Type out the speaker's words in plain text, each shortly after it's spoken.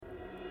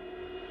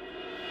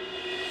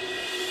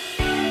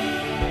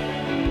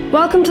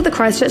Welcome to the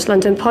Christchurch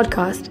London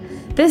podcast.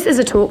 This is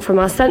a talk from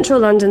our Central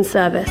London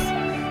service.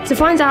 To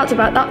find out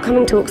about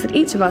upcoming talks at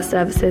each of our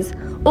services,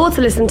 or to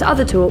listen to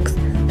other talks,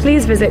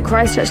 please visit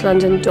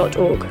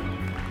christchurchlondon.org.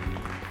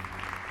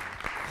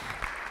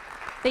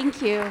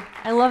 Thank you.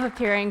 I love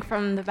appearing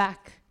from the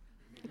back.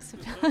 It's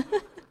a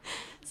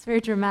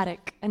very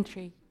dramatic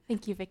entry.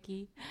 Thank you,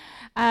 Vicky.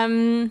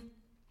 It's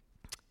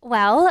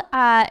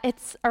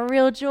a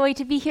real joy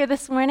to be here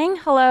this morning.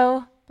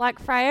 Hello,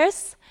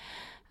 Blackfriars.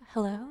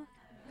 Hello.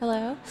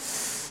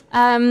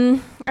 I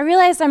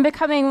realize I'm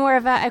becoming more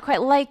of I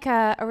quite like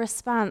a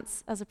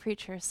response as a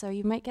preacher, so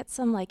you might get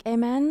some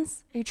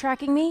amens. Are you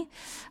tracking me?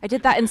 I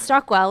did that in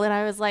Stockwell, and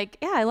I was like,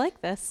 yeah, I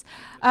like this.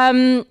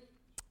 A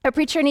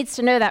preacher needs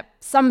to know that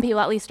some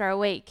people at least are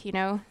awake,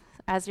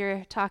 as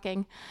you're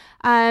talking.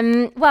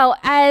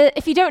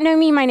 If you don't know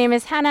me, my name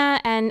is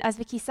Hannah, and as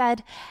Vicky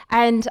said,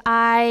 and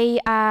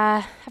I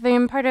have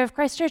been part of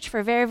Christchurch for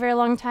a very, very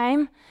long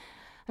time.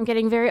 I'm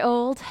getting very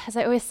old. As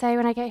I always say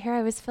when I get here, I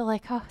always feel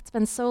like, it's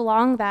been so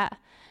long that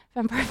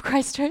I'm part of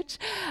Christchurch.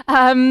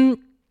 And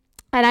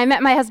I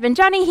met my husband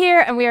Johnny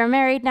here, and we are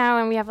married now,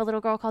 and we have a little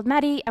girl called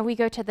Maddie, and we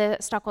go to the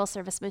Stockwell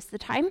service most of the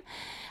time.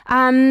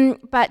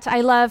 But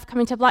I love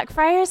coming to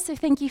Blackfriars, so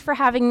thank you for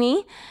having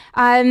me.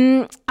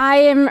 I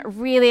am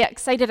really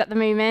excited at the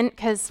moment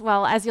because,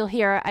 as you'll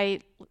hear,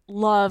 I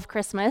love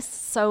Christmas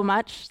so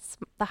much. It's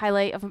the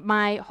highlight of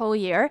my whole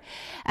year.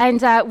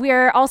 And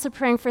we're also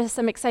praying for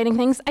some exciting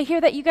things. I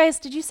hear that you guys,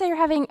 did you say you're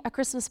having a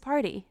Christmas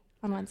party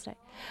on Wednesday?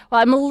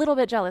 Well, I'm a little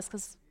bit jealous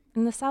because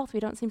in the South, we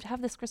don't seem to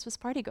have this Christmas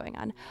party going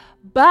on.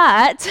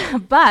 But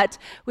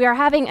we are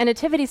having a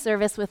nativity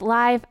service with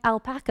live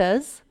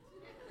alpacas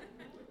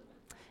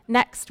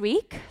next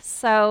week.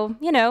 So,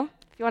 if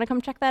you want to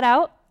come check that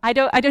out. I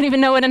don't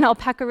even know what an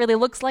alpaca really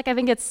looks like. I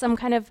think it's some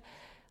kind of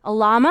a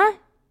llama.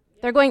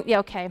 They're going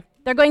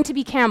to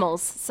be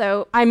camels.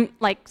 So I'm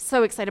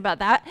so excited about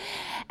that.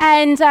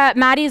 And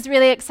Maddie's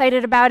really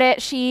excited about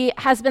it. She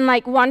has been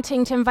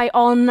wanting to invite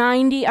all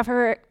 90 of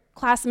her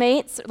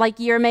classmates,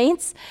 year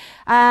mates.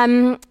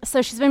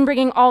 So she's been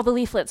bringing all the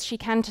leaflets she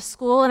can to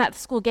school, and at the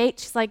school gate,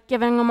 she's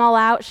giving them all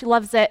out. She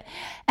loves it.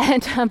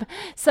 And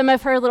some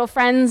of her little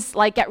friends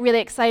get really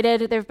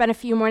excited. There have been a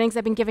few mornings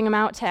I've been giving them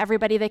out to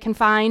everybody they can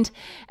find.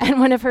 And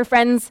one of her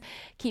friends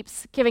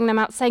keeps giving them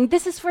out saying,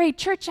 "This is for a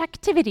church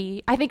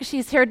activity." I think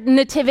she's heard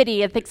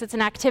nativity and thinks it's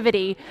an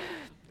activity.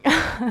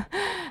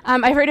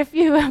 I've heard a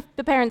few of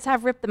the parents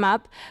have ripped them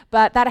up,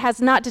 but that has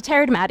not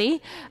deterred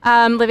Maddie.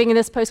 Living in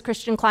this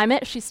post-Christian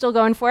climate, she's still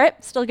going for it,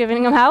 still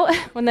giving them out.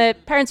 When the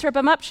parents rip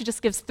them up, she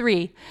just gives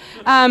 3.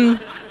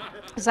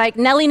 It's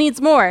Nellie needs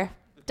more.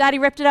 Daddy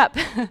ripped it up.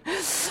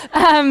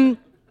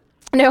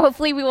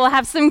 Hopefully we will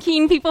have some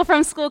keen people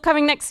from school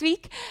coming next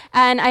week,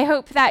 and I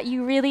hope that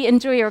you really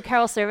enjoy your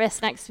carol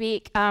service next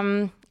week.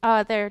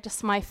 They're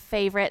just my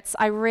favorites.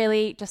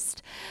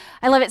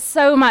 I love it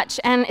so much,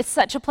 and it's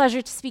such a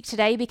pleasure to speak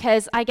today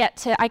because I get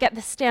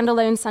the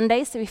standalone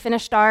Sunday. So we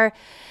finished our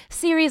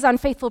series on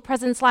faithful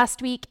presence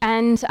last week,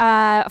 and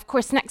of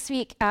course next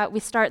week we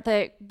start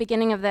the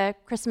beginning of the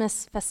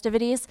Christmas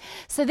festivities.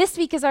 So this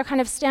week is our kind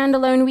of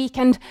standalone week,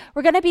 and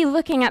we're going to be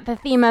looking at the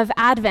theme of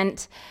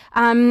Advent.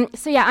 I'm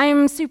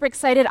super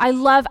excited. I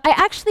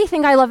actually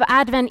think I love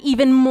Advent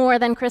even more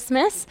than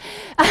Christmas,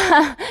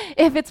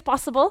 if it's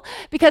possible,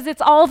 because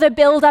it's all the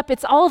build up,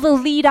 it's all the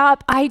lead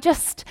up. I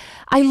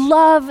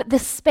love the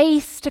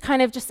space to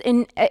kind of just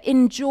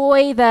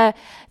enjoy the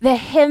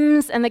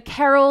hymns and the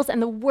carols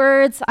and the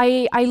words.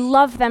 I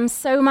love them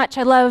so much.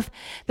 I love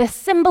the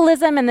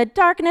symbolism and the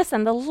darkness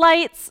and the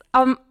lights.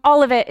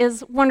 All of it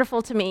is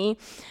wonderful to me.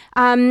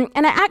 And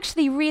I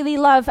actually really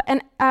love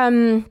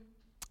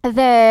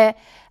the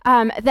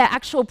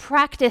actual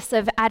practice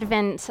of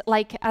Advent,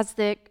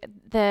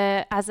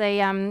 as a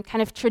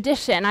kind of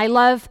tradition. I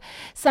love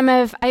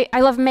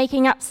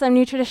making up some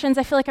new traditions.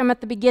 I feel like I'm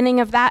at the beginning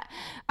of that,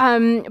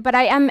 but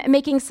I am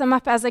making some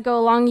up as I go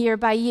along year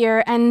by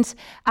year. And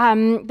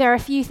there are a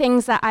few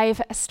things that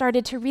I've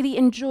started to really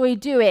enjoy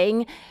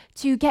doing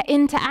to get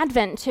into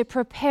Advent, to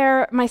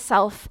prepare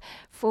myself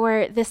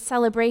for this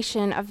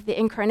celebration of the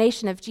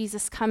incarnation of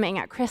Jesus coming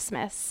at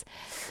Christmas.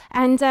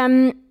 And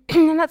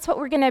and that's what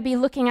we're going to be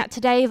looking at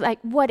today.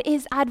 What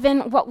is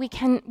Advent?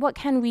 What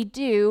can we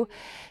do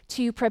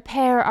to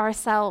prepare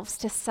ourselves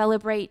to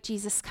celebrate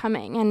Jesus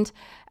coming? And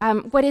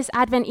what is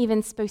Advent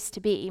even supposed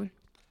to be?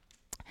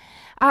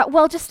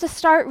 Just to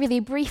start really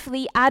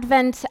briefly,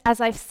 Advent,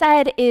 as I've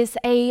said, is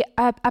a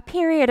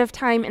period of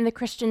time in the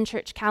Christian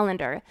church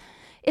calendar.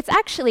 It's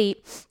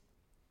actually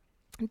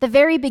the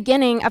very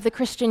beginning of the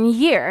Christian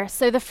year.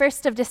 So the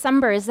 1st of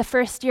December is the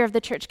first year of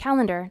the church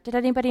calendar. Did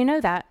anybody know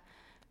that?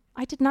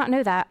 I did not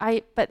know that,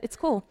 but it's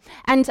cool.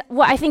 And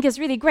what I think is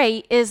really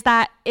great is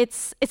that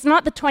it's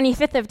not the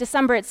 25th of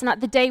December, it's not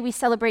the day we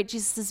celebrate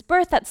Jesus'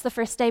 birth, that's the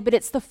first day, but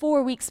it's the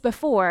 4 weeks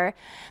before.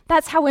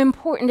 That's how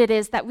important it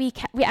is that we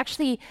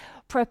actually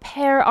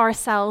prepare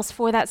ourselves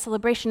for that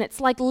celebration. It's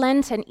like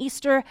Lent and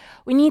Easter.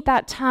 We need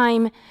that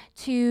time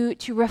to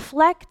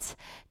reflect,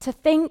 to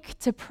think,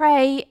 to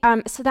pray,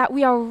 so that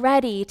we are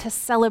ready to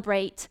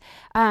celebrate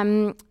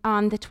on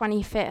the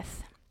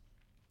 25th.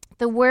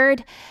 The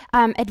word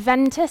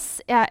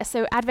Adventus,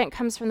 so Advent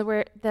comes from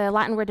the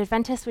Latin word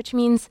Adventus, which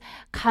means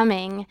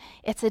coming.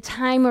 It's a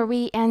time where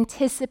we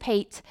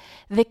anticipate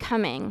the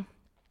coming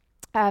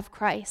of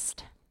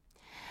Christ.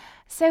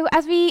 So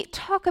as we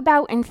talk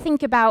about and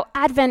think about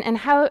Advent and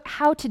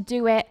how to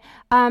do it,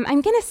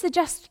 I'm going to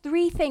suggest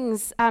 3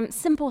 things,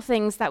 simple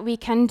things that we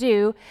can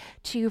do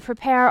to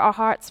prepare our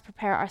hearts,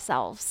 prepare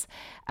ourselves,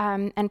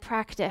 and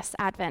practice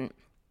Advent.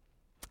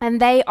 And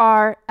they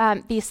are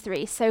these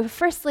 3. So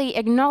firstly,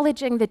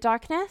 acknowledging the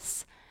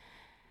darkness.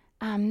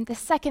 The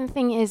second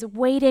thing is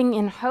waiting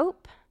in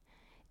hope.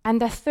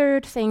 And the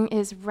third thing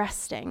is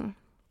resting.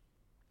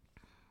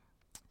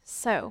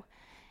 So,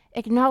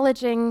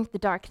 acknowledging the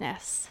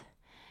darkness.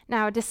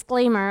 Now,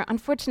 disclaimer,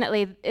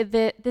 unfortunately,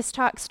 this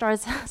talk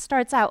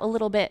starts out a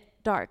little bit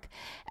dark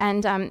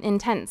and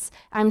intense.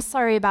 I'm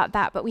sorry about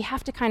that, but we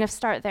have to kind of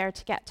start there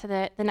to get to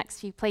the next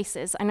few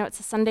places. I know it's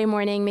a Sunday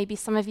morning. Maybe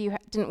some of you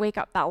didn't wake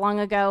up that long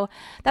ago.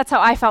 That's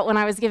how I felt when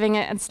I was giving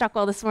it in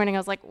Stockwell this morning. I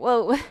was like,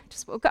 whoa,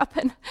 just woke up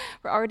and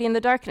we're already in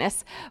the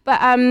darkness. But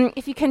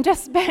if you can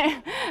just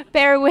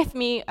bear with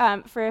me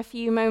for a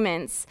few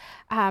moments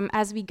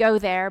as we go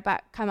there,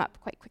 but come up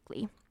quite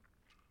quickly.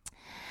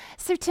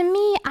 So to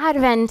me,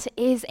 Advent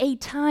is a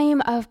time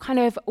of kind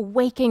of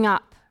waking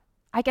up,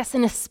 I guess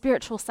in a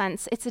spiritual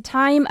sense. It's a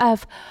time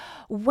of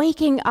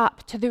waking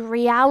up to the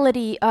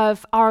reality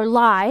of our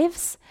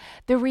lives,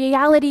 the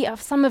reality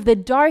of some of the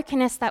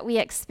darkness that we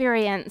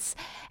experience,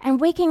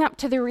 and waking up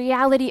to the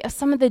reality of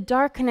some of the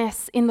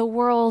darkness in the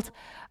world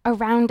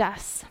around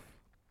us.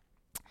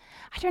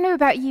 I don't know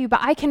about you, but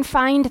I can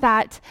find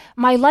that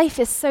my life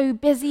is so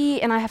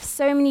busy and I have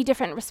so many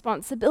different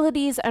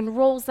responsibilities and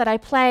roles that I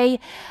play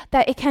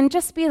that it can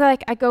just be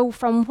like I go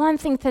from one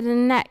thing to the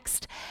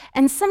next.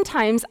 And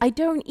sometimes I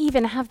don't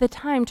even have the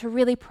time to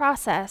really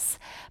process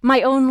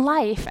my own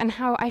life and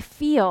how I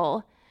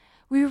feel.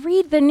 We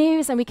read the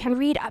news and we can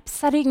read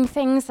upsetting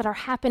things that are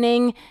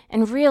happening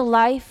in real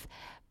life,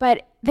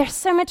 but there's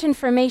so much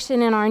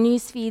information in our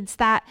news feeds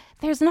that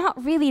there's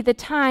not really the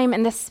time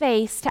and the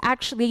space to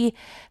actually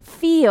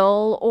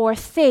feel or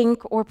think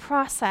or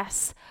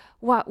process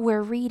what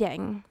we're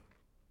reading.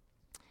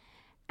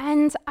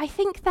 And I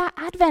think that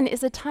Advent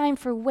is a time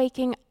for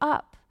waking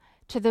up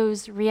to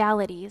those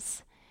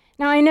realities.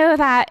 Now, I know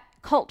that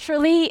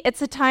culturally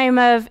it's a time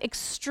of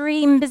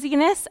extreme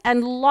busyness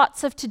and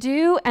lots of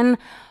to-do and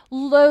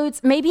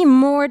loads, maybe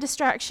more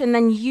distraction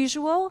than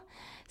usual.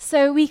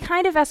 So we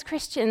kind of, as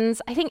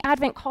Christians, I think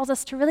Advent calls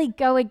us to really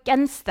go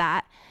against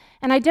that.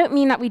 And I don't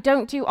mean that we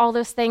don't do all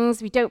those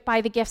things, we don't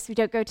buy the gifts, we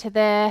don't go to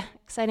the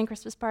exciting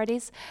Christmas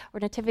parties or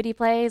nativity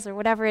plays or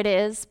whatever it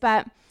is,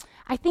 but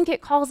I think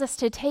it calls us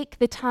to take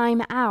the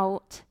time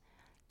out,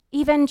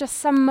 even just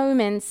some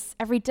moments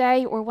every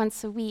day or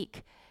once a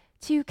week,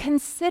 to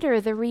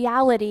consider the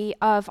reality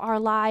of our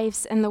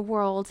lives and the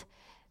world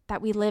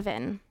that we live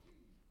in.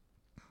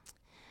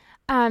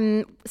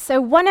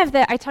 So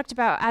I talked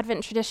about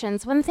Advent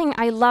traditions. One thing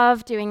I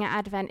love doing at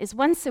Advent is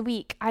once a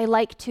week, I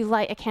like to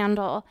light a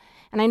candle.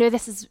 And I know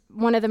this is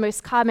one of the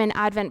most common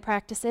Advent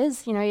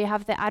practices. You know, you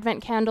have the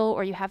Advent candle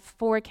or you have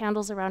 4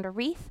 candles around a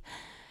wreath.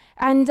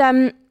 And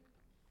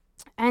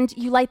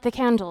you light the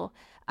candle.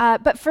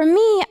 But for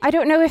me, I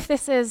don't know if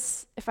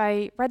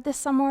I read this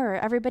somewhere or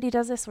everybody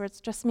does this or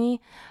it's just me,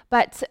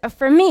 but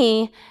for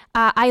me,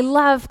 I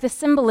love the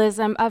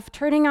symbolism of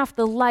turning off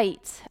the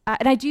light,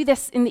 and I do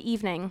this in the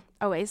evening,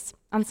 always,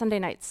 on Sunday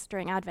nights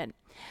during Advent.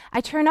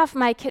 I turn off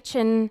my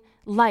kitchen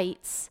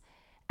lights,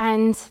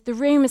 and the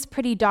room is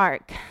pretty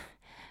dark,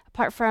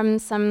 apart from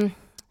some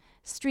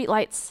street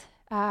lights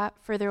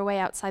further away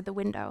outside the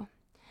window.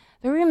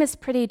 The room is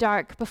pretty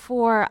dark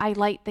before I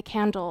light the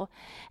candle.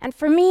 And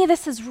for me,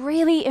 this is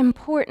really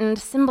important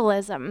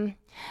symbolism.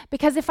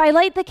 Because if I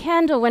light the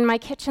candle when my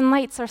kitchen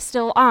lights are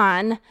still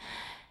on,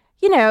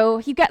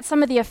 you get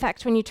some of the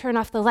effect when you turn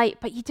off the light,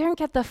 but you don't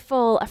get the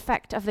full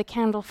effect of the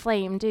candle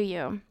flame, do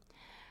you?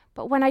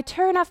 But when I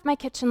turn off my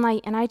kitchen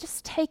light and I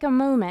just take a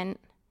moment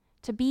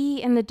to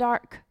be in the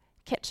dark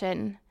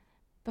kitchen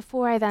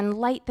before I then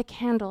light the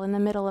candle in the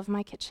middle of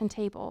my kitchen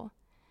table,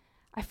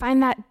 I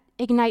find that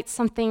ignites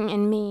something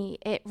in me.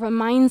 It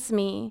reminds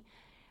me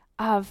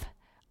of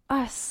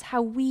us,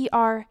 how we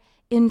are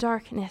in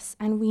darkness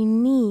and we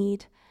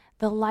need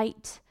the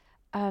light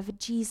of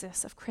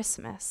Jesus, of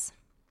Christmas.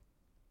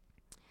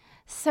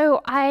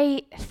 So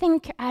I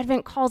think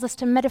Advent calls us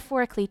to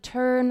metaphorically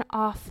turn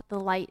off the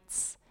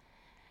lights,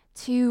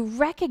 to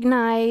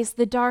recognize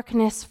the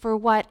darkness for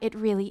what it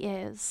really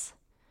is.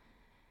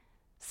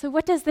 So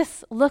what does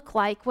this look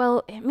like?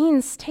 Well, it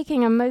means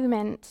taking a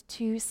moment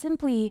to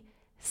simply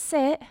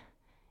sit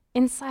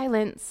in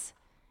silence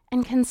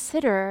and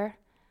consider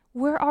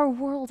where our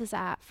world is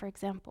at, for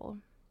example.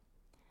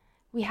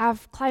 We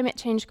have climate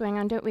change going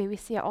on, don't we? We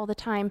see it all the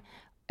time.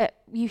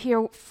 You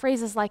hear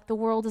phrases like the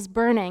world is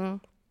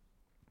burning,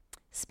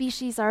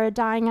 species are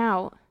dying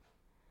out,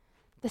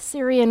 the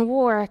Syrian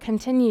war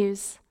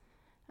continues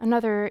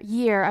another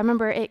year. I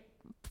remember it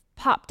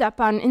popped up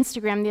on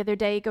Instagram the other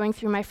day, going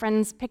through my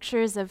friends'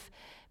 pictures of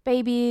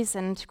babies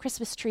and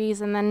Christmas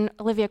trees, and then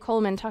Olivia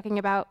Colman talking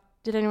about,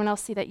 did anyone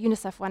else see that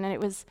UNICEF one? And it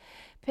was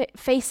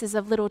faces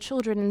of little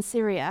children in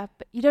Syria.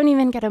 But you don't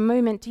even get a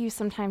moment, do you,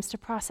 sometimes to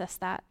process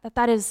that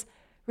is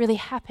really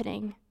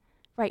happening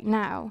right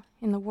now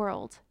in the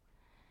world.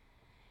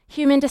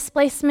 Human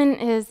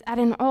displacement is at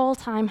an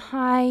all-time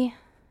high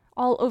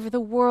all over the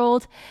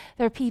world.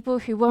 There are people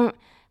who won't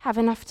have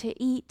enough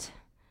to eat,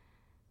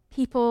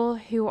 people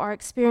who are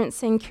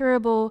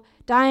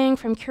dying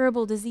from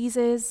curable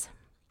diseases,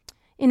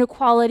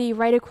 inequality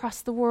right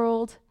across the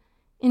world,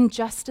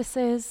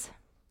 injustices.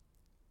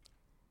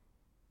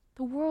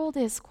 The world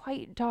is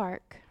quite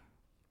dark.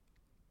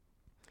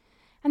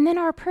 And then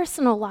our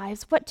personal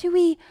lives, what do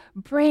we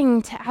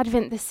bring to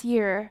Advent this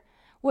year?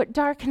 What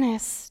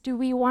darkness do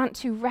we want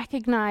to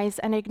recognize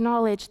and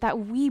acknowledge that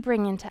we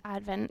bring into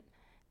Advent,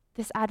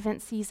 this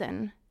Advent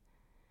season?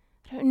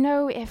 I don't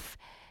know if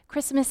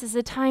Christmas is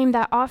a time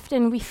that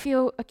often we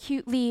feel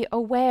acutely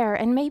aware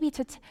and maybe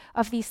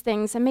of these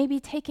things, and maybe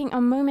taking a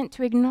moment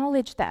to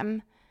acknowledge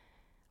them.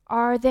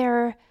 Are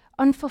there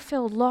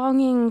unfulfilled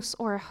longings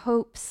or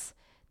hopes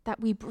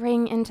that we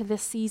bring into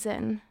this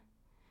season?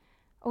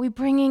 Are we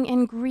bringing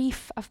in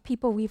grief of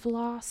people we've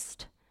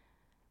lost?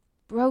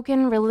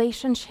 Broken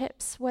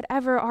relationships?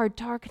 Whatever our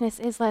darkness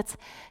is, let's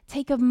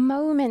take a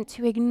moment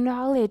to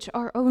acknowledge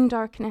our own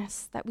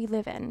darkness that we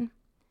live in.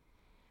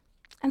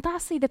 And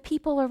lastly, the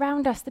people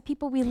around us, the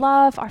people we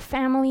love, our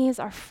families,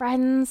 our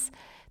friends,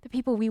 the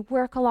people we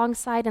work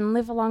alongside and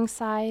live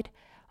alongside,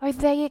 are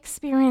they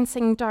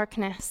experiencing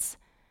darkness?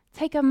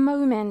 Take a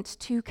moment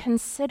to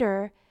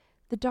consider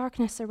the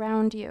darkness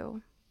around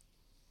you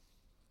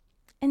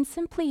and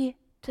simply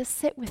to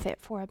sit with it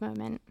for a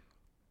moment.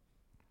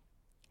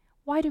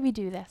 Why do we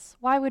do this?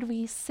 Why would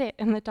we sit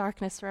in the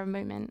darkness for a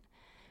moment?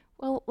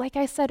 Well, like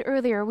I said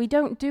earlier, we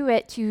don't do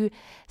it to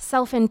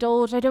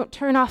self-indulge. I don't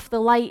turn off the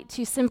light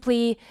to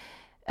simply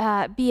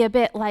be a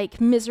bit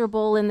like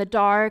miserable in the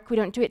dark. We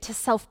don't do it to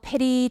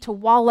self-pity, to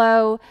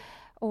wallow,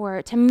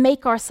 or to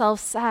make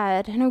ourselves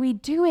sad. No, we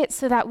do it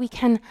so that we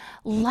can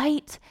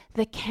light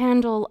the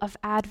candle of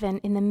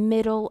Advent in the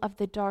middle of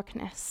the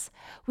darkness.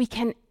 We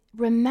can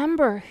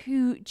remember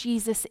who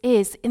Jesus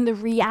is in the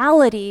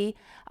reality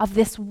of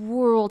this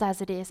world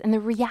as it is, in the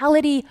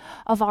reality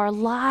of our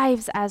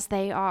lives as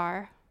they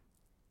are.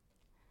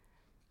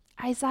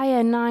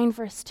 Isaiah 9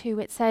 verse 2,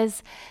 it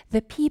says,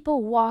 "The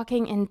people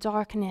walking in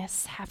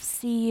darkness have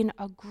seen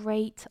a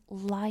great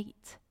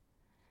light.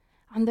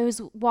 On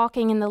those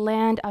walking in the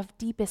land of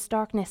deepest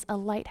darkness, a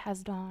light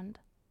has dawned."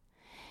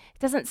 It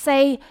doesn't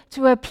say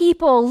to a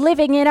people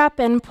living it up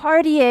and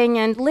partying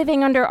and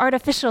living under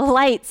artificial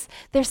lights,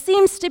 there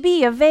seems to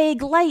be a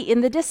vague light in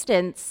the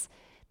distance.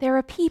 There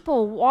are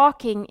people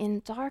walking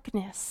in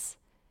darkness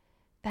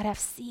that have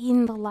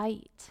seen the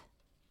light.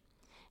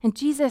 And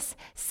Jesus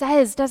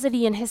says, doesn't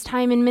he, in his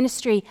time in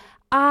ministry,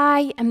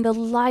 "I am the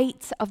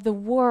light of the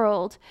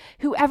world.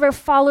 Whoever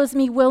follows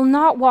me will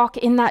not walk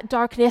in that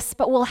darkness,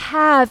 but will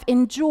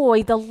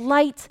enjoy the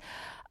light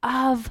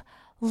of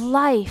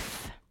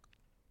life."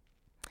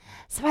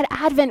 So at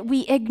Advent,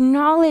 we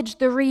acknowledge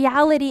the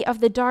reality of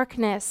the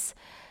darkness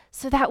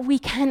so that we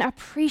can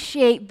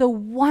appreciate the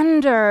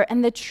wonder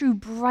and the true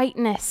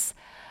brightness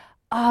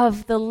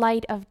of the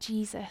light of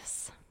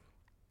Jesus.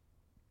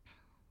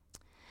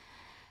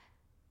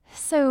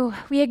 So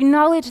we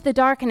acknowledge the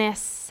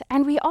darkness,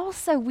 and we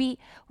also we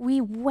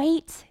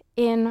wait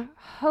in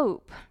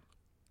hope.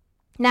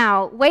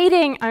 Now,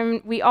 waiting,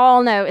 we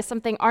all know, is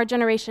something our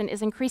generation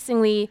is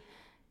increasingly,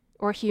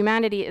 or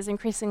humanity is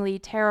increasingly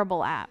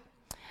terrible at.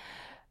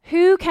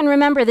 Who can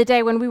remember the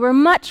day when we were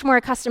much more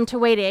accustomed to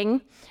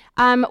waiting?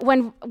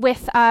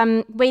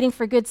 Waiting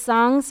for good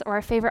songs or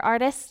our favorite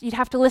artists, you'd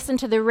have to listen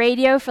to the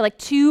radio for like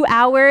 2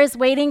 hours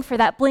waiting for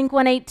that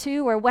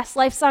Blink-182 or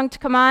Westlife song to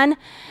come on.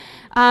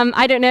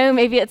 I don't know,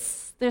 maybe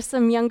there's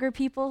some younger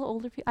people,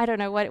 older people, I don't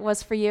know what it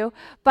was for you.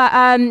 But,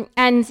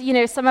 and you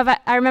know, some of it,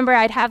 I remember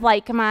I'd have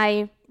like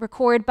my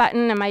record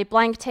button and my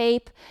blank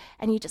tape,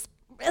 and you just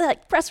really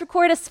like press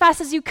record as fast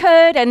as you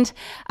could, and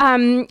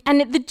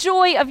the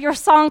joy of your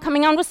song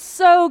coming on was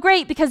so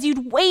great because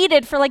you'd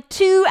waited for like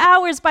 2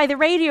 hours by the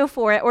radio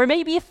for it, or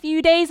maybe a few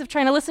days of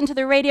trying to listen to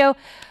the radio,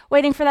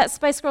 waiting for that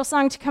Spice Girl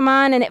song to come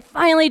on, and it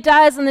finally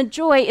does, and the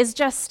joy is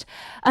just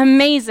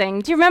amazing.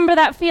 Do you remember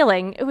that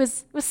feeling? It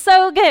was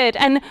so good,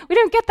 and we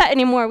don't get that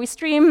anymore. We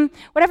stream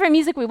whatever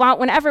music we want,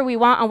 whenever we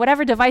want, on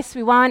whatever device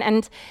we want,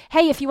 and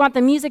hey, if you want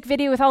the music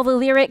video with all the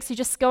lyrics, you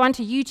just go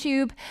onto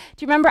YouTube.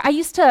 Do you remember? I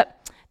used to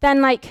then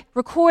like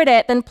record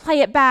it, then play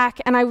it back,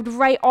 and I would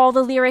write all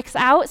the lyrics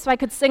out so I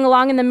could sing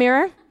along in the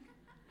mirror.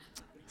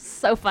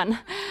 So fun.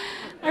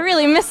 I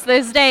really miss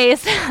those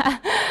days.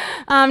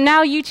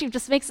 Now YouTube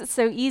just makes it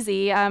so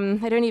easy. I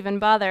don't even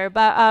bother.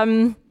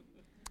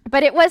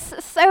 But it was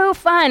so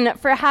fun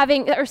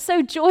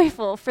so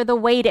joyful for the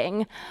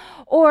waiting.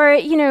 Or,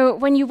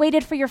 when you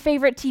waited for your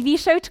favorite TV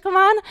show to come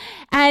on.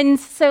 And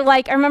so,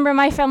 I remember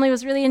my family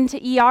was really into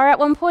ER at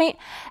one point.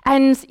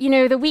 And,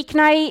 the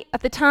weeknight at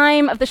the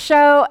time of the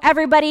show,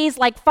 everybody's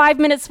 5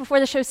 minutes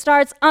before the show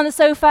starts on the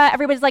sofa.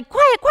 Everybody's like,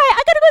 quiet,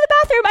 I gotta go to the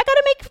bathroom. I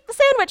gotta make a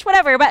sandwich,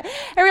 whatever. But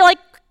everybody's like,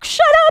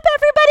 shut up,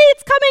 everybody,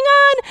 it's coming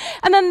on.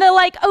 And then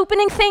the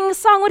opening thing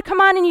song would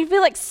come on and you'd be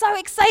so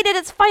excited,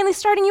 it's finally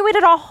starting. You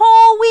waited a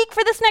whole week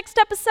for this next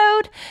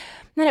episode.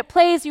 And then it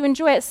plays, you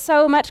enjoy it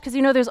so much because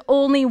there's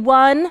only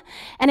one,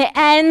 and it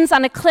ends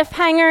on a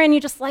cliffhanger, and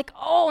you're just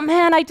oh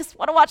man, I just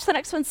want to watch the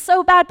next one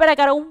so bad, but I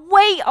gotta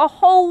wait a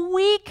whole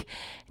week.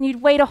 And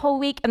you'd wait a whole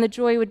week, and the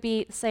joy would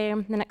be the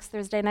same the next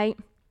Thursday night.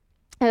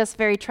 And that's a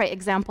very trite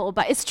example,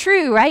 but it's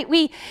true, right?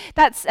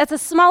 That's a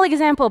small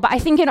example, but I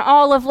think in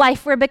all of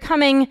life we're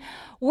becoming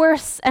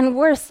worse and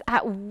worse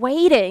at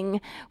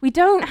waiting. We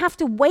don't have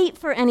to wait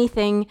for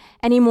anything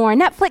anymore.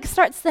 Netflix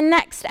starts the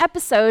next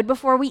episode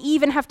before we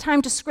even have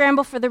time to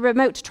scramble for the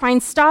remote to try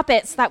and stop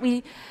it, so that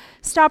we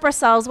stop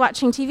ourselves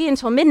watching TV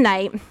until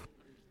midnight.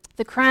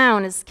 The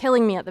Crown is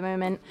killing me at the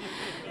moment.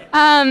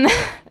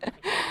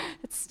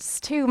 It's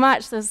just too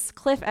much, those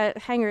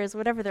cliffhangers,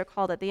 whatever they're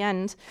called at the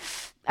end.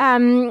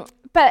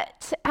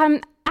 But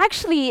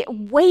actually,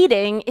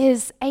 waiting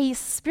is a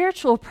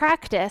spiritual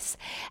practice,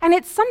 and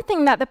it's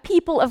something that the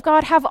people of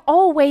God have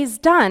always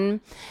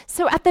done.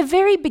 So at the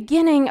very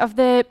beginning of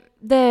the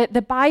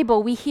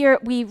Bible,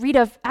 we read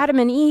of Adam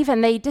and Eve,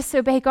 and they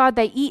disobey God,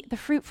 they eat the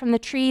fruit from the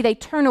tree, they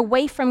turn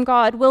away from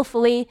God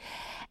willfully,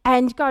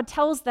 and God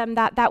tells them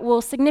that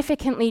will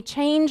significantly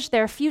change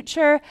their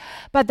future,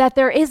 but that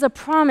there is a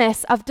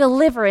promise of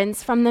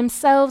deliverance from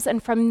themselves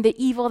and from the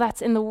evil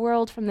that's in the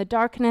world, from the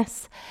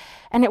darkness.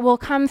 And it will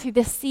come through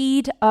the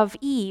seed of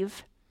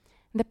Eve.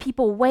 The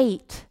people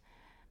wait,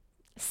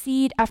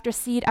 seed after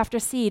seed after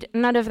seed.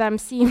 None of them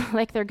seem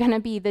like they're going to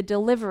be the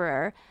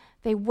deliverer.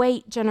 They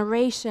wait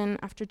generation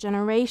after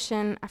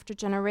generation after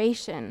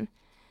generation.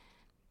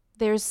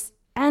 There's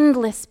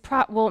endless,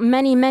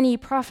 many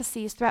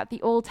prophecies throughout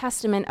the Old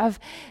Testament of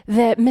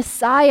the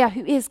Messiah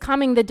who is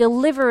coming, the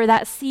deliverer,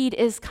 that seed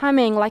is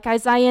coming. Like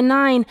Isaiah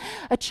 9,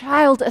 a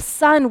child, a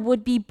son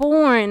would be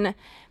born,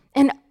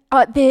 and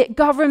the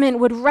government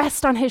would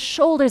rest on his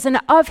shoulders, and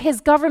of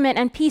his government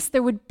and peace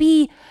there would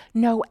be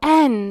no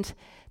end.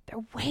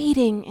 They're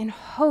waiting in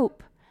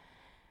hope.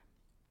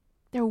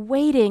 They're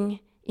waiting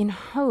in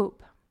hope.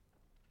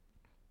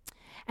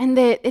 And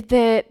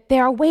they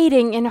are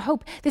waiting in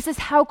hope. This is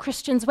how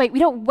Christians wait. We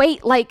don't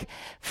wait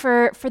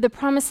for the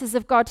promises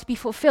of God to be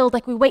fulfilled,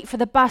 like we wait for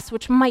the bus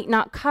which might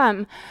not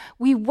come.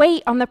 We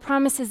wait on the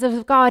promises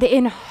of God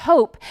in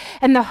hope.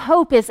 And the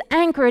hope is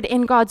anchored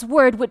in God's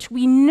word, which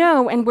we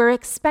know and we're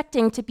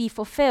expecting to be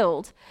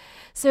fulfilled.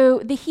 So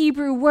the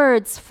Hebrew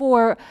words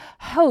for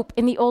hope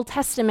in the Old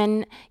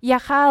Testament,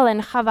 yachal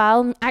and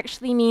chaval,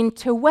 actually mean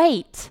to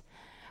wait.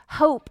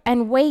 Hope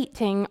and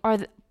waiting are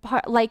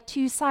like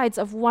two sides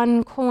of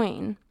one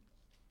coin.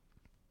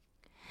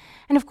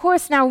 And of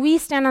course, now we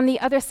stand on the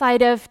other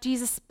side of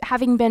Jesus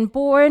having been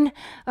born.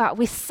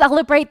 We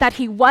celebrate that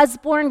he was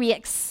born. We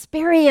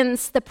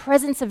experience the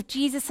presence of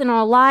Jesus in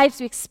our lives.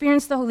 We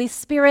experience the Holy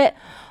Spirit,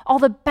 all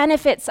the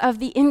benefits of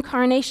the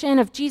incarnation,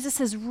 of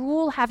Jesus'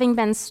 rule having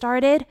been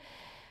started.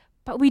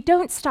 But we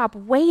don't stop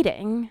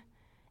waiting.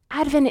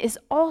 Advent is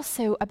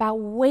also about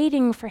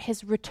waiting for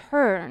his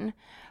return,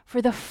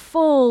 for the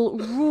full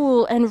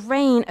rule and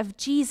reign of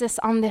Jesus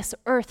on this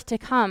earth to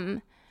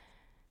come.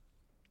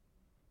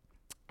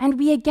 And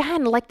we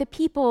again, like the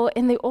people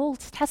in the Old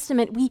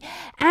Testament, we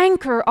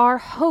anchor our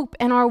hope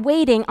and our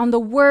waiting on the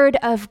word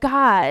of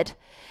God.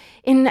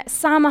 In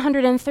Psalm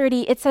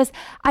 130, it says,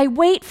 I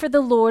wait for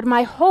the Lord,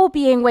 my whole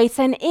being waits,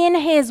 and in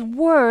his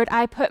word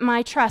I put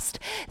my trust.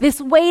 This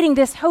waiting,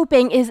 this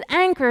hoping is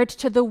anchored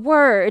to the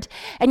word,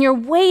 and you're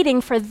waiting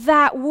for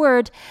that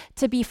word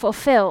to be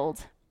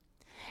fulfilled.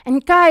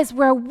 And guys,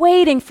 we're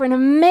waiting for an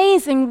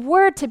amazing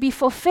word to be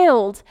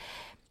fulfilled.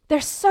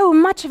 There's so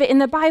much of it in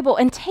the Bible,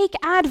 and take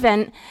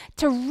Advent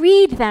to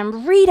read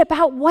them. Read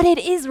about what it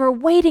is we're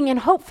waiting and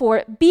hope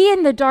for. Be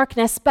in the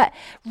darkness, but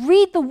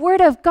read the Word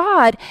of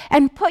God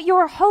and put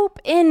your hope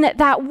in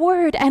that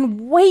Word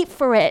and wait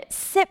for it.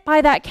 Sit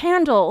by that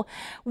candle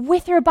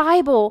with your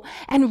Bible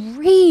and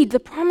read the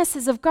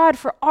promises of God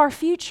for our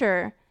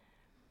future.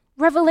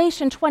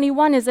 Revelation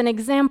 21 is an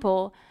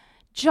example.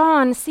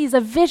 John sees a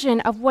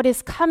vision of what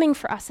is coming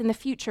for us in the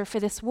future for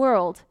this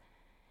world.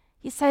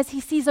 He says he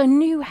sees a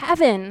new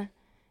heaven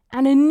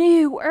and a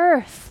new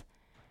earth.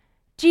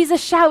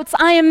 Jesus shouts,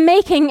 I am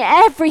making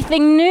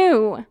everything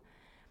new.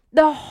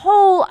 The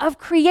whole of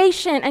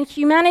creation and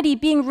humanity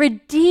being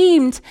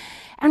redeemed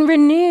and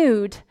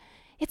renewed.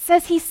 It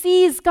says he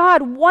sees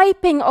God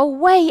wiping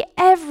away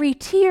every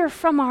tear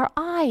from our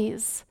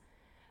eyes.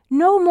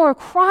 No more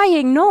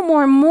crying, no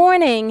more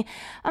mourning.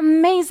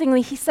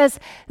 Amazingly, he says,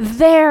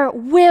 there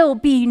will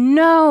be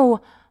no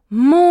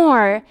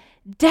more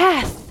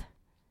death.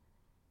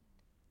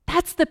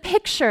 That's the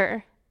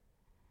picture.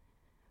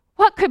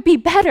 What could be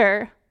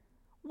better?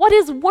 What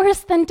is worse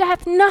than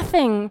death?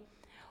 Nothing.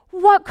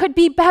 What could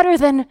be better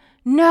than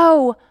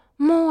no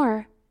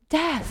more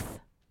death?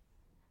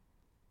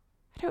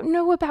 I don't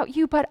know about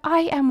you, but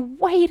I am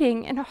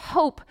waiting in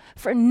hope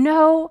for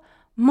no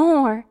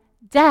more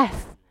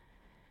death.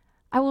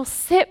 I will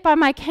sit by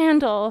my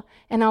candle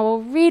and I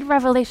will read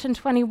Revelation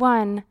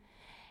 21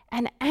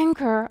 and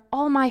anchor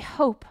all my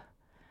hope,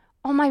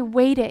 all my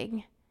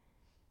waiting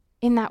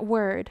in that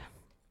word.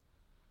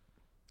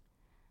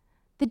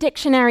 The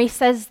dictionary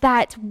says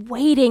that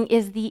waiting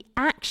is the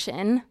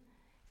action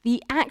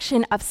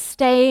of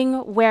staying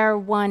where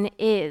one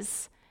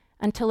is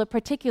until a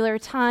particular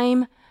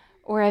time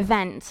or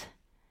event.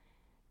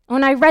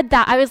 When I read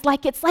that, I was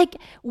like, it's like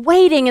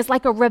waiting is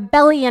like a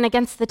rebellion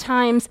against the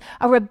times,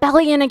 a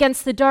rebellion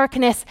against the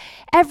darkness.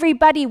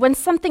 Everybody, when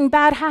something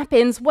bad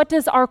happens, what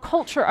does our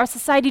culture, our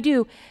society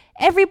do?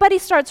 Everybody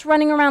starts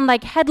running around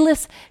like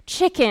headless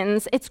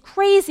chickens. It's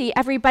crazy.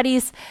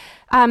 Everybody's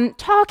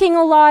talking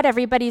a lot.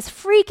 Everybody's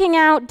freaking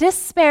out,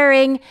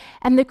 despairing.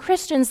 And the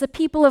Christians, the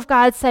people of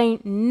God,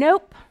 saying,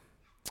 nope.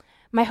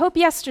 My hope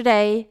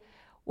yesterday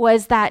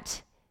was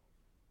that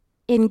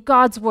in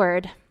God's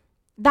word,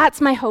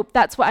 that's my hope.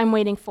 That's what I'm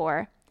waiting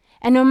for.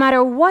 And no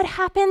matter what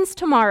happens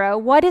tomorrow,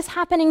 what is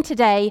happening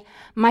today,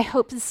 my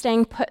hope is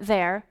staying put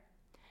there.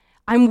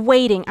 I'm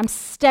waiting. I'm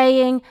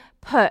staying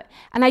put.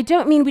 And I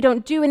don't mean we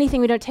don't do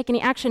anything, we don't take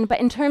any action, but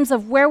in terms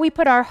of where we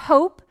put our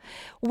hope,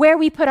 where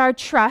we put our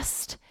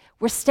trust,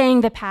 we're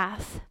staying the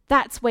path.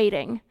 That's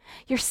waiting.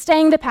 You're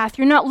staying the path.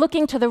 You're not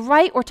looking to the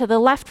right or to the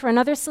left for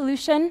another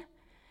solution.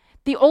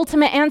 The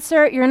ultimate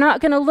answer, you're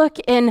not going to look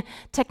in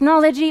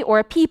technology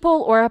or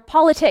people or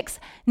politics.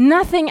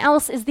 Nothing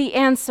else is the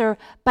answer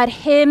but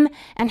Him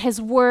and His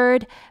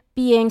word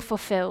being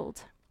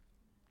fulfilled.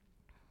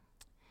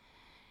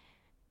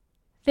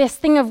 This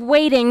thing of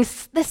waiting,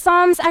 the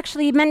Psalms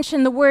actually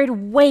mention the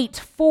word wait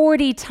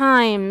 40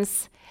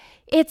 times.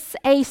 It's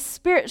a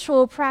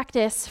spiritual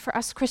practice for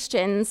us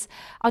Christians.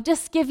 I'll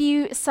just give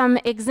you some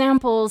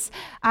examples.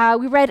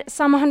 We read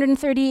Psalm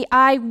 130,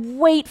 I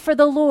wait for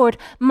the Lord,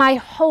 my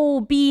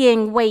whole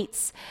being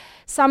waits.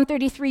 Psalm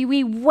 33,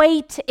 we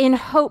wait in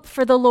hope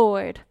for the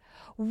Lord.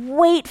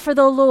 Wait for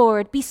the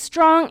Lord. Be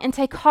strong and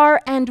take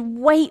heart and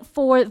wait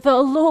for the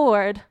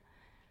Lord.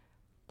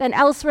 Then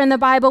elsewhere in the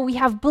Bible, we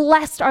have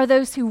blessed are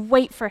those who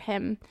wait for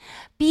Him.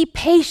 Be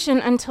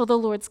patient until the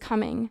Lord's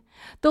coming.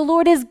 The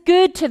Lord is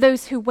good to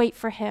those who wait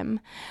for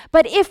Him.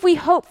 But if we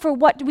hope for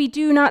what we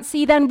do not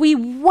see, then we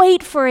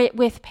wait for it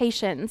with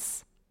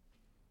patience.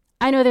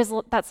 I know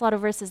that's a lot of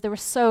verses. There were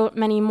so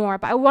many more,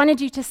 but I wanted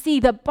you to see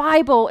the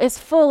Bible is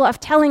full of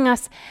telling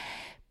us,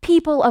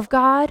 people of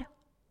God,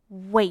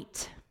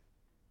 wait.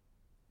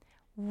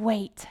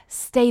 Wait.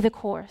 Stay the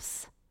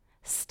course.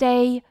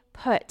 Stay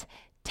put.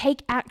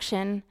 Take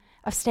action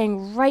of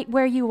staying right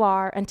where you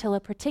are until a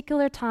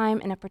particular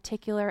time and a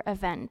particular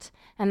event,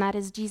 and that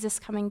is Jesus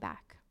coming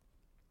back.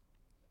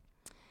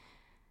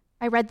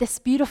 I read this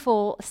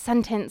beautiful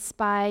sentence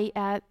by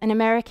an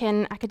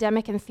American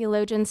academic and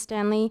theologian,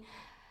 Stanley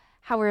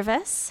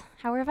Hauerwas.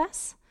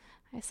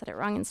 I said it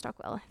wrong in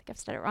Stockwell. I think I've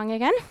said it wrong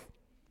again.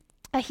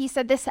 He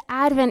said this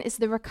Advent is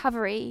the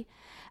recovery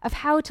of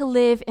how to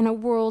live in a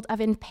world of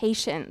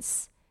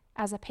impatience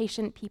as a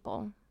patient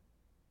people.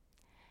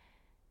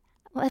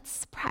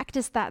 Let's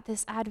practice that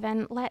this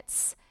Advent.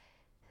 Let's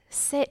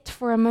sit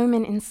for a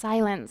moment in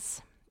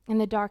silence in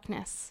the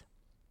darkness.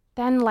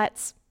 Then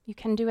you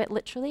can do it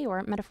literally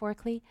or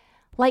metaphorically,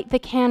 light the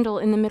candle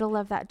in the middle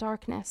of that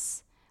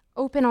darkness.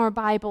 Open our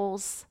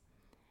Bibles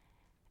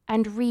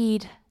and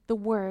read the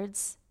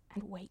words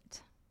and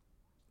wait.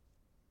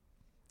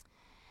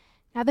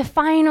 Now, the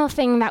final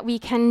thing that we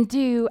can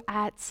do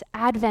at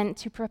Advent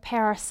to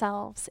prepare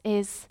ourselves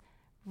is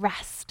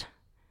rest.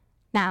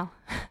 Now,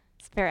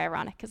 very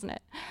ironic, isn't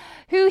it?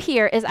 Who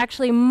here is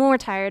actually more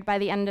tired by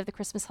the end of the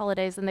Christmas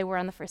holidays than they were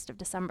on the 1st of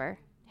December?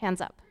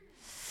 Hands up.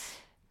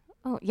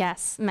 Oh,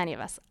 yes, many of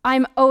us.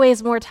 I'm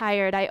always more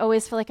tired. I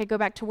always feel like I go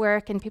back to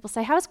work and people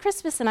say, how's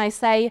Christmas? And I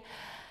say,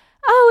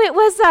 oh, it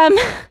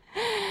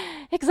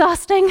was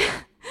exhausting.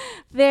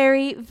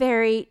 Very,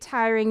 very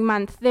tiring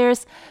month.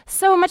 There's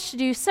so much to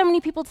do, so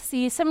many people to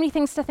see, so many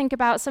things to think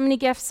about, so many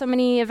gifts, so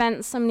many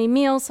events, so many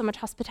meals, so much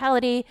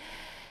hospitality,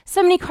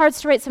 so many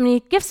cards to write, so many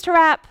gifts to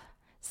wrap.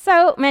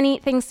 So many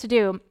things to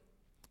do.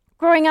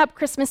 Growing up,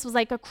 Christmas was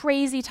like a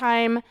crazy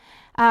time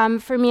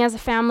for me as a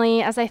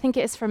family, as I think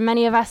it is for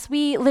many of us.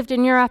 We lived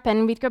in Europe,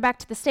 and we'd go back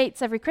to the States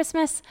every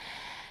Christmas,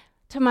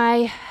 to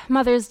my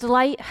mother's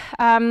delight.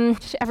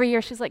 Every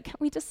year she's like, can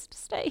we just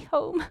stay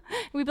home?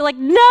 And we'd be like,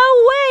 no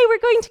way, we're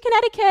going to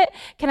Connecticut.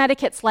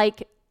 Connecticut's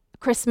like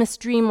Christmas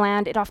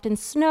dreamland. It often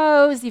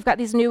snows. You've got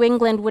these New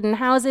England wooden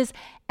houses.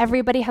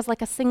 Everybody has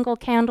like a single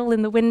candle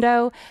in the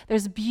window.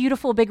 There's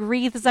beautiful big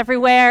wreaths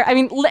everywhere. I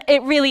mean,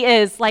 it really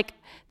is like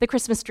the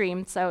Christmas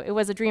dream. So it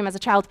was a dream as a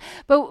child.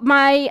 But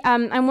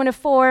I'm one of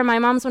 4. My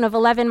mom's one of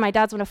 11. My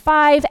dad's one of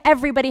 5.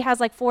 Everybody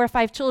has like 4 or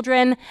 5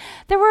 children.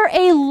 There were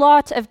a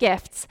lot of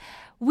gifts.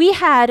 we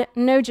had,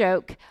 no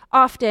joke,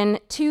 often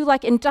 2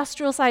 like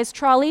industrial-sized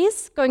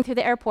trolleys going through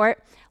the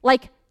airport,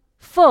 like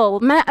full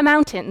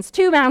mountains,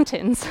 2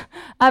 mountains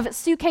of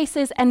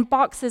suitcases and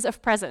boxes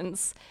of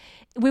presents.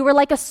 We were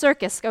like a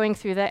circus going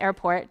through the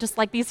airport, just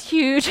like these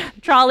huge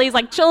trolleys,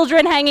 like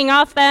children hanging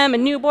off them, a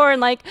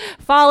newborn like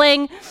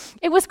falling.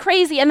 It was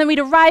crazy. And then we'd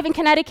arrive in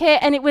Connecticut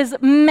and it was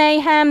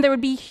mayhem. There would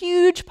be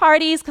huge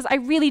parties because I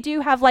really do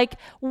have like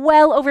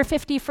well over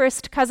 50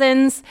 first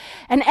cousins,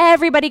 and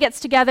everybody gets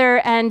together,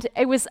 and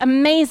it was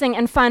amazing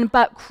and fun,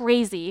 but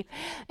crazy.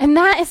 And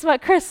that is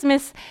what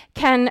Christmas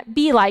can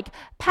be like: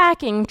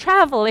 packing,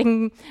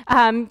 traveling,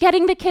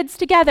 getting the kids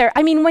together.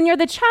 I mean, when you're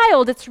the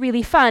child, it's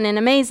really fun and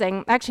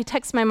amazing. I actually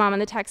texted my mom in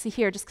the taxi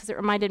here just because it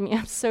reminded me.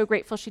 I'm so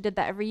grateful she did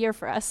that every year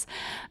for us.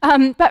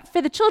 But for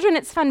the children,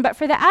 it's fun. But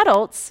for the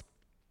adults,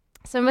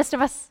 so most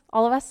of us,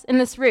 all of us in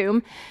this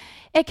room,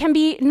 it can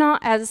be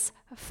not as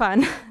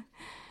fun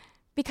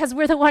because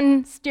we're the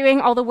ones doing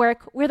all the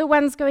work. We're the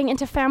ones going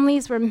into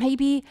families where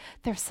maybe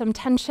there's some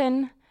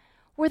tension.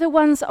 We're the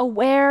ones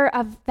aware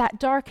of that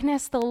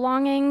darkness, the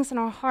longings in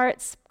our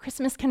hearts.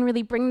 Christmas can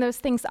really bring those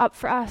things up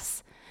for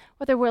us,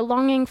 whether we're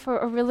longing for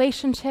a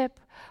relationship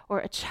or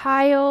a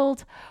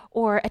child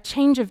or a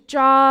change of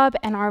job,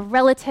 and our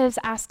relatives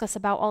ask us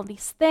about all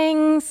these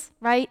things,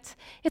 right?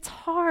 It's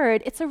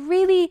hard. It's a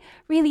really,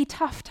 really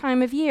tough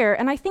time of year.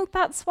 And I think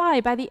that's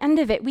why by the end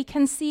of it, we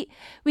can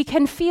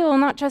feel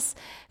not just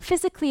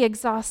physically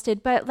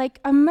exhausted, but like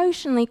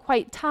emotionally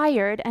quite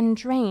tired and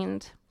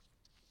drained.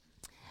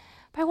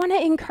 But I want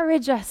to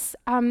encourage us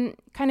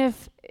kind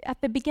of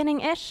at the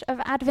beginning-ish of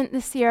Advent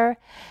this year,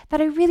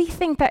 that I really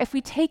think that if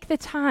we take the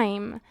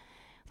time,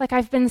 like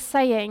I've been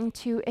saying,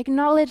 to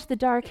acknowledge the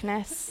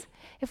darkness,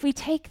 if we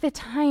take the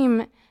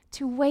time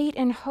to wait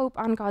and hope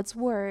on God's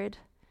word,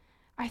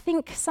 I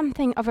think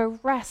something of a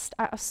rest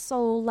at a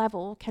soul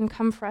level can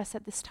come for us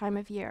at this time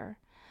of year.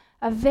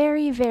 A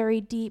very,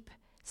 very deep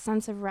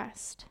sense of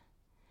rest.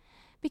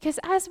 Because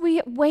as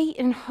we wait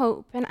in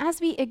hope and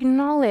as we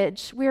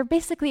acknowledge, we're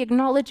basically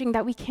acknowledging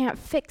that we can't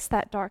fix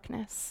that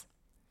darkness.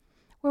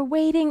 We're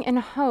waiting in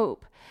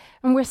hope,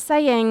 and we're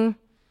saying,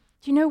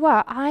 do you know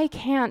what? I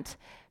can't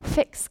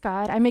fix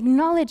God. I'm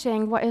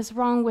acknowledging what is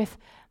wrong with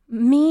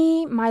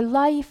me, my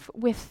life,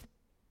 with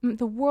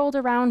the world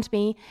around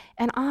me,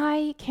 and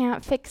I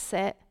can't fix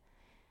it.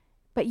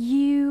 But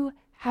you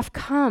have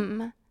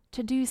come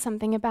to do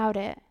something about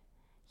it.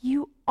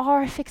 You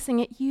are fixing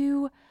it.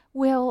 You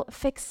will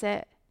fix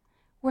it.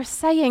 We're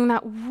saying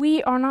that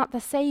we are not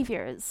the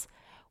saviors.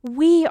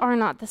 We are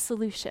not the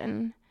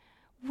solution.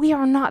 We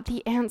are not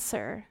the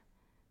answer,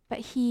 but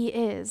He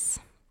is.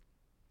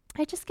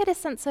 I just get a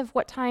sense of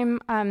what time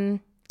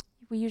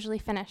we usually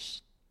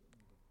finish.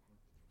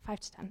 5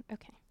 to 10,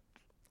 okay.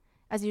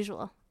 As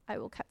usual, I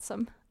will cut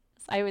some.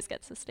 I always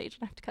get to the stage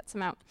and I have to cut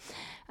some out.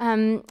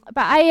 But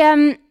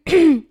I,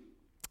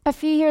 a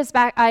few years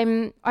back,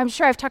 I'm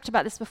sure I've talked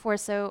about this before,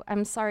 so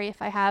I'm sorry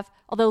if I have,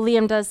 although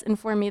Liam does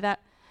inform me that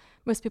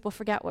most people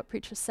forget what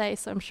preachers say,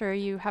 so I'm sure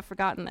you have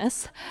forgotten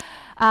this.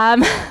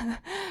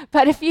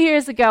 But a few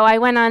years ago, I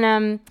went on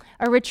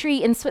a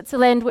retreat in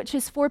Switzerland, which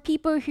is for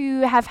people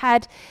who have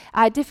had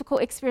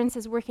difficult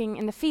experiences working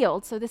in the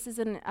field. So this is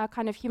in a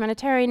kind of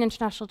humanitarian,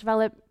 international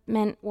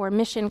development, or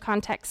mission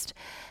context.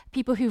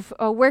 People who've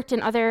worked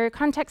in other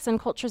contexts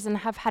and cultures and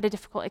have had a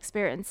difficult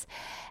experience.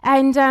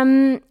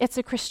 And it's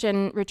a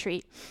Christian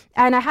retreat.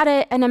 And I had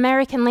an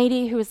American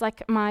lady who was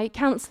like my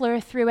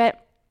counselor through it.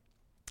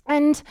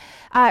 And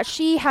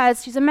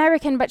she's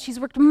American, but she's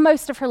worked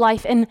most of her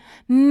life in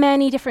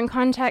many different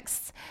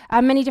contexts,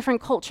 many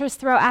different cultures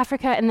throughout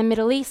Africa and the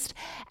Middle East,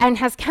 and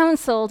has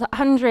counseled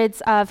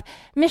hundreds of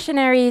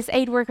missionaries,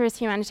 aid workers,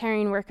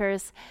 humanitarian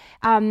workers.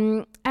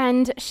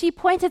 And she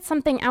pointed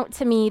something out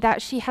to me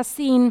that she has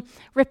seen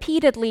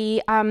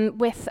repeatedly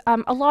with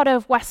a lot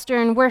of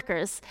Western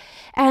workers.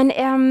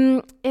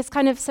 And it's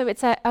kind of, so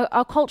it's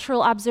a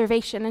cultural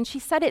observation. And she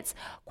said it's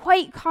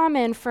quite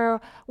common for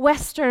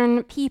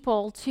Western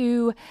people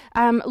to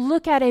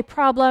look at a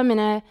problem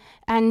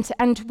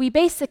and we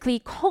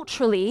basically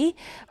culturally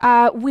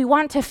we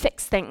want to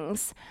fix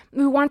things.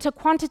 We want to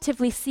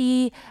quantitatively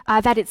see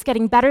that it's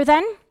getting better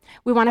then.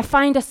 We want to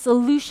find a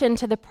solution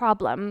to the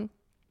problem.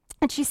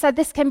 And she said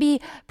this can be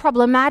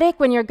problematic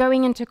when you're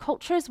going into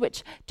cultures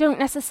which don't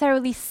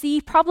necessarily see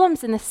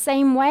problems in the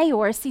same way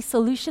or see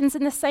solutions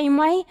in the same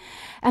way,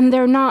 and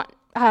they're not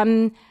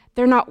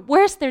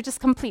worse, they're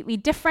just completely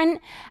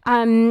different.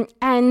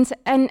 And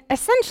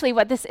essentially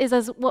what this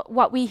is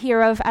what we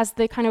hear of as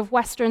the kind of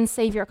Western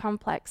savior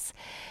complex.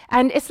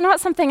 And it's not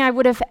something I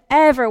would have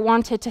ever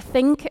wanted to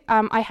think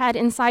I had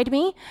inside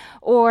me,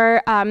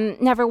 or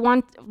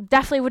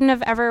definitely wouldn't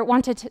have ever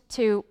wanted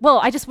to, well,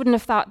 I just wouldn't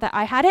have thought that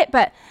I had it,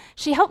 but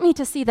she helped me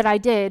to see that I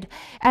did.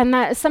 And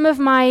that some of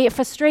my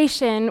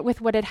frustration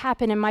with what had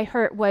happened and my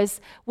hurt was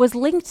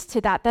linked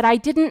to that I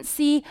didn't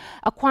see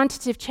a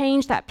quantitative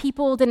change, that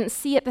people didn't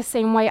see it the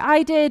same way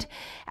I did,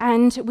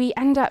 and we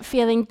end up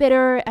feeling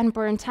bitter and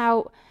burnt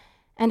out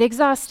and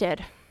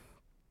exhausted.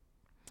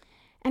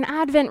 And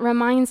Advent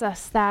reminds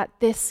us that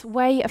this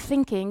way of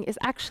thinking is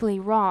actually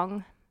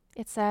wrong.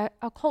 It's a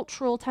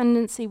cultural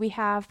tendency we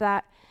have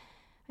that,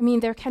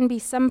 there can be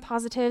some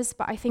positives,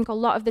 but I think a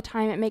lot of the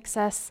time it makes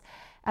us,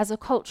 as a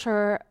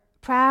culture,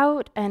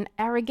 proud and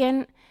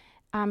arrogant,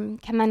 can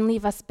then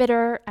leave us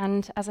bitter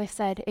and, as I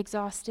said,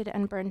 exhausted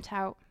and burnt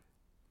out.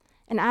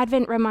 And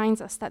Advent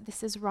reminds us that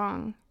this is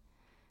wrong,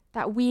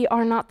 that we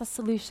are not the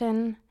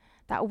solution,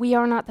 that we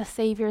are not the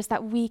saviors,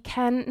 that we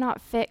cannot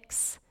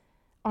fix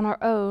on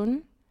our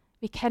own.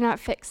 We cannot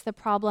fix the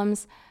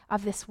problems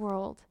of this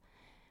world.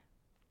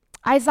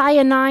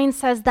 Isaiah 9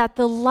 says that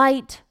the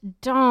light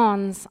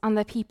dawns on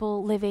the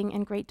people living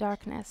in great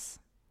darkness.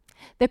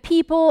 The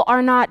people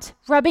are not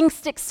rubbing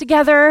sticks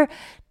together,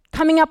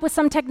 coming up with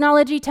some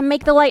technology to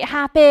make the light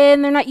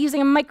happen. They're not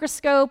using a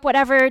microscope,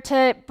 whatever,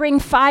 to bring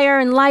fire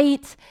and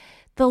light.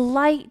 The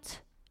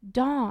light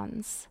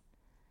dawns.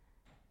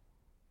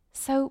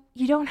 So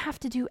you don't have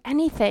to do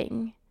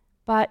anything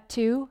but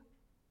to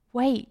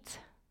wait.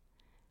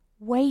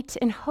 Wait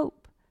in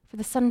hope for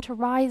the sun to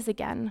rise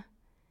again.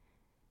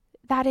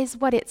 That is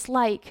what it's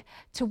like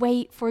to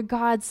wait for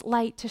God's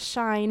light to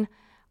shine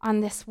on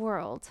this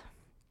world.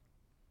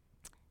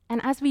 And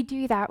as we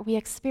do that, we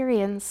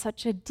experience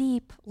such a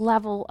deep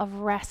level of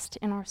rest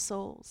in our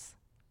souls.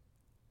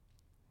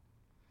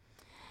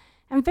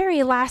 And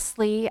very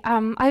lastly,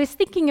 I was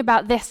thinking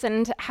about this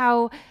and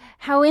how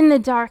in the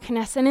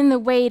darkness and in the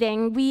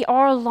waiting, we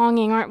are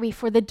longing, aren't we,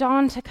 for the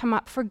dawn to come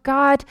up, for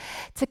God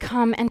to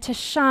come and to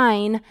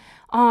shine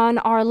on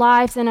our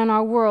lives and on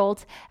our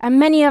world. And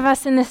many of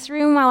us in this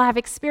room will have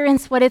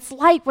experienced what it's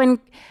like when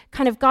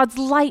kind of God's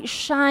light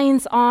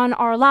shines on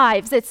our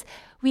lives.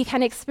 We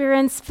can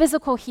experience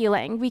physical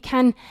healing. We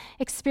can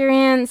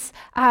experience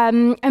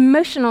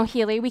emotional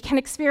healing. We can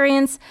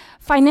experience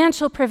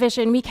financial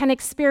provision. We can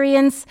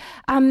experience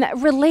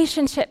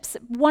relationships,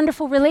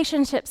 wonderful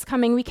relationships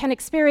coming. We can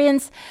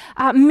experience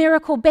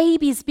miracle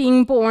babies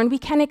being born. We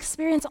can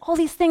experience all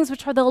these things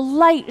which are the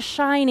light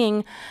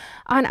shining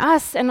on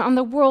us and on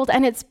the world.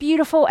 And it's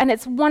beautiful and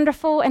it's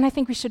wonderful. And I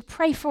think we should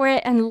pray for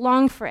it and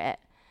long for it.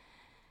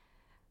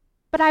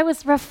 But I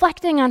was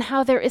reflecting on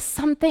how there is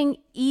something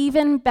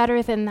even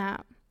better than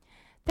that.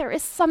 There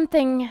is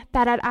something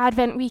that at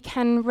Advent we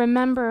can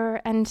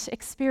remember and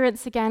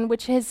experience again,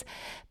 which is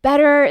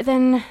better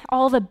than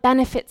all the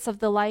benefits of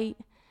the light.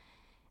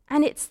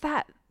 And it's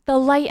that the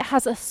light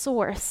has a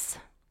source.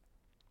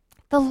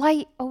 The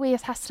light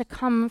always has to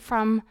come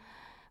from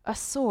a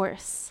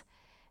source.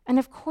 And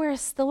of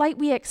course, the light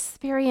we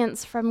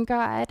experience from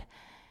God,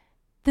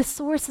 the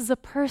source is a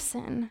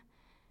person.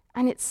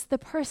 And it's the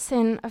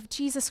person of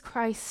Jesus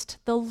Christ,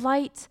 the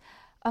light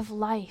of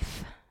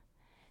life.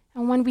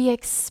 And when we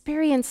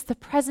experience the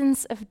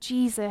presence of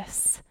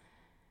Jesus,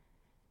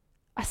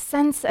 a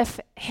sense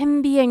of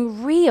him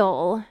being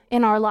real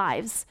in our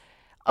lives,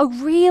 a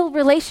real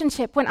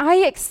relationship, when I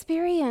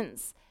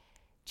experience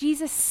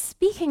Jesus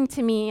speaking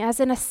to me as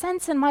in a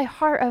sense in my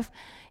heart of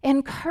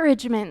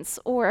encouragements,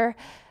 or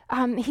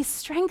he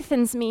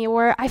strengthens me,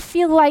 or I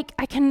feel like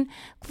I can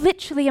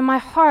literally in my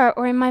heart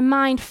or in my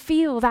mind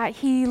feel that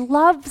he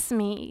loves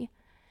me.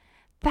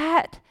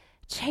 That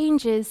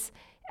changes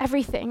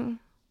everything.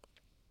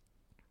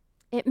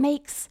 It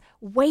makes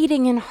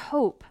waiting in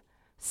hope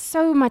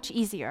so much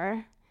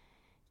easier.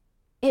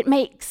 It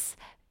makes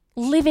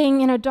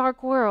living in a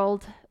dark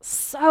world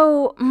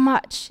so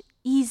much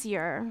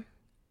easier.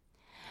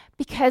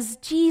 Because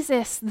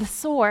Jesus, the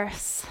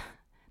source,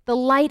 the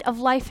light of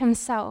life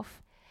himself,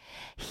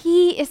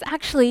 he is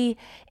actually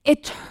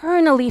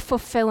eternally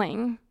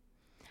fulfilling.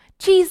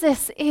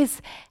 Jesus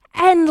is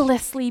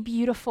endlessly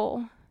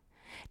beautiful.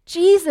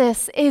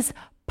 Jesus is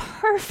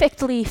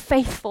perfectly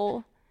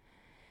faithful.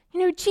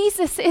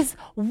 Jesus is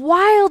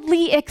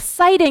wildly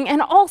exciting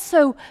and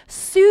also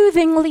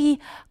soothingly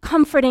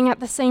comforting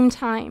at the same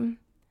time.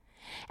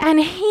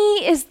 And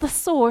he is the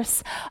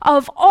source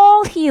of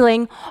all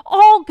healing,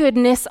 all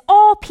goodness,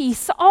 all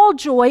peace, all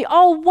joy,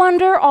 all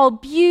wonder, all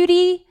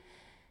beauty.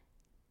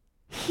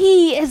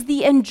 He is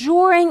the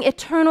enduring,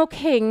 eternal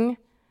King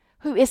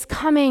who is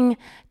coming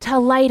to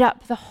light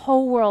up the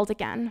whole world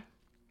again.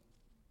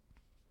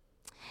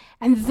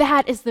 And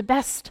that is the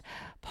best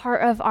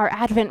part of our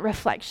Advent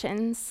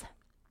reflections,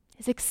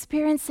 is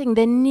experiencing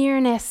the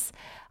nearness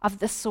of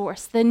the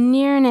source, the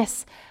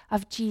nearness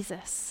of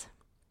Jesus.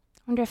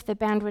 I wonder if the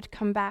band would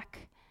come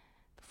back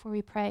before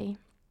we pray.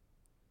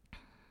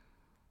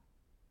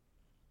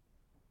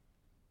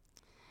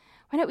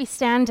 Why don't we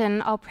stand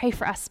and I'll pray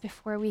for us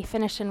before we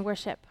finish in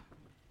worship.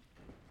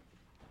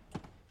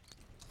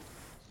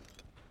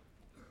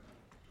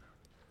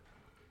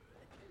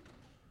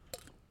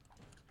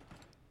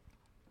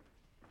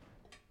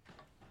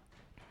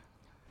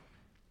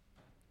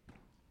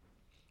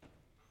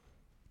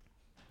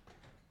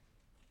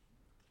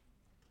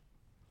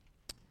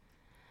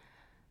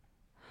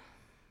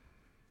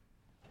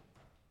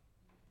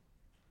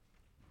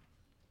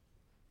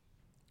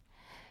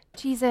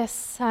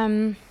 Jesus,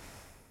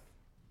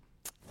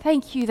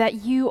 thank you that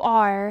you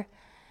are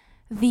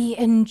the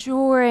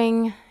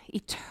enduring,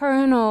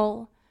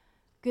 eternal,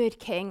 good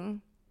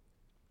King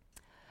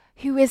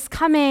who is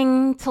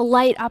coming to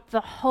light up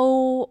the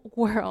whole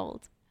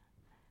world.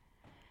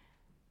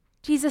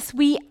 Jesus,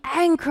 we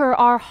anchor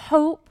our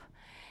hope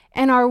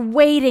and our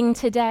waiting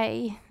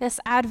today, this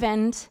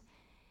Advent,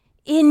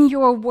 in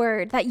your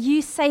word, that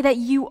you say that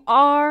you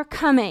are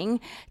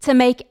coming to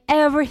make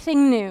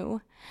everything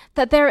new,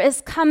 that there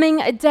is coming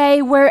a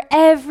day where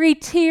every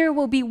tear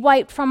will be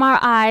wiped from our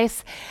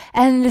eyes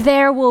and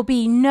there will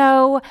be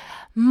no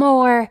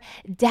more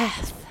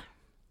death.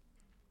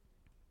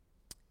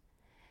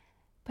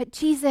 But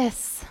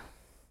Jesus,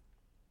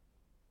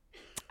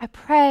 I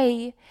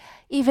pray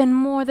even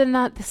more than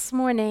that this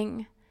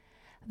morning,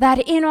 that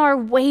in our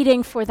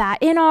waiting for that,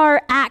 in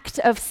our act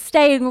of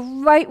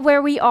staying right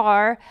where we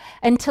are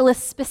until a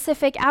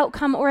specific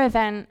outcome or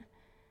event,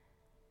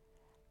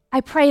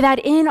 I pray that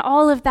in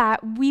all of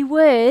that we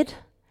would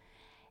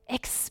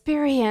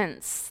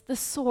experience the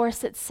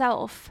source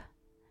itself,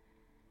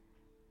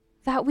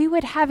 that we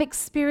would have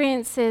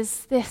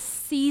experiences this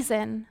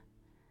season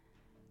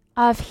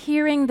of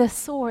hearing the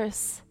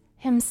source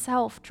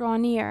himself draw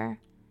near,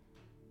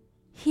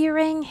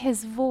 hearing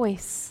his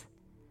voice.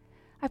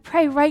 I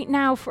pray right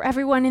now for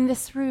everyone in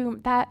this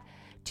room that,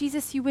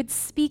 Jesus, you would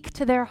speak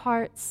to their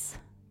hearts,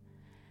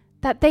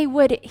 that they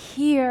would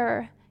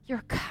hear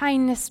your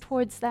kindness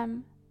towards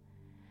them,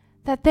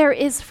 that there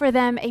is for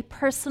them a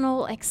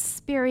personal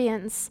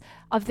experience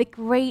of the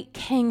great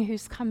King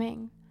who's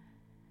coming,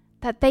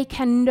 that they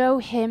can know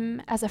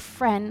him as a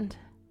friend.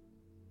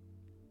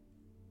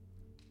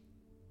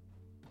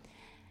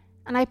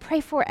 And I pray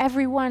for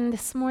everyone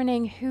this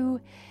morning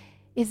who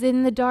is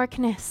in the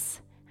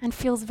darkness and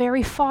feels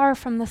very far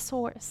from the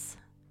source,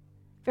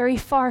 very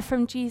far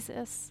from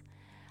Jesus.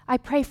 I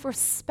pray for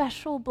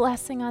special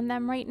blessing on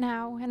them right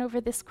now and over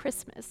this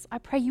Christmas. I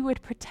pray you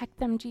would protect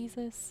them,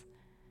 Jesus.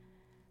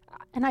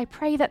 And I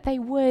pray that they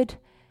would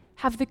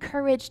have the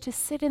courage to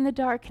sit in the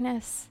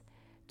darkness,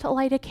 to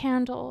light a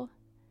candle,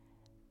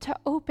 to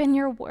open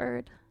your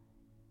word,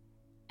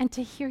 and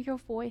to hear your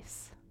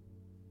voice.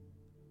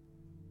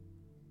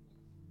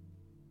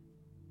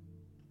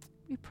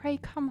 We pray,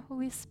 come,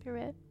 Holy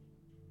Spirit.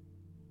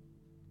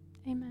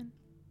 Amen.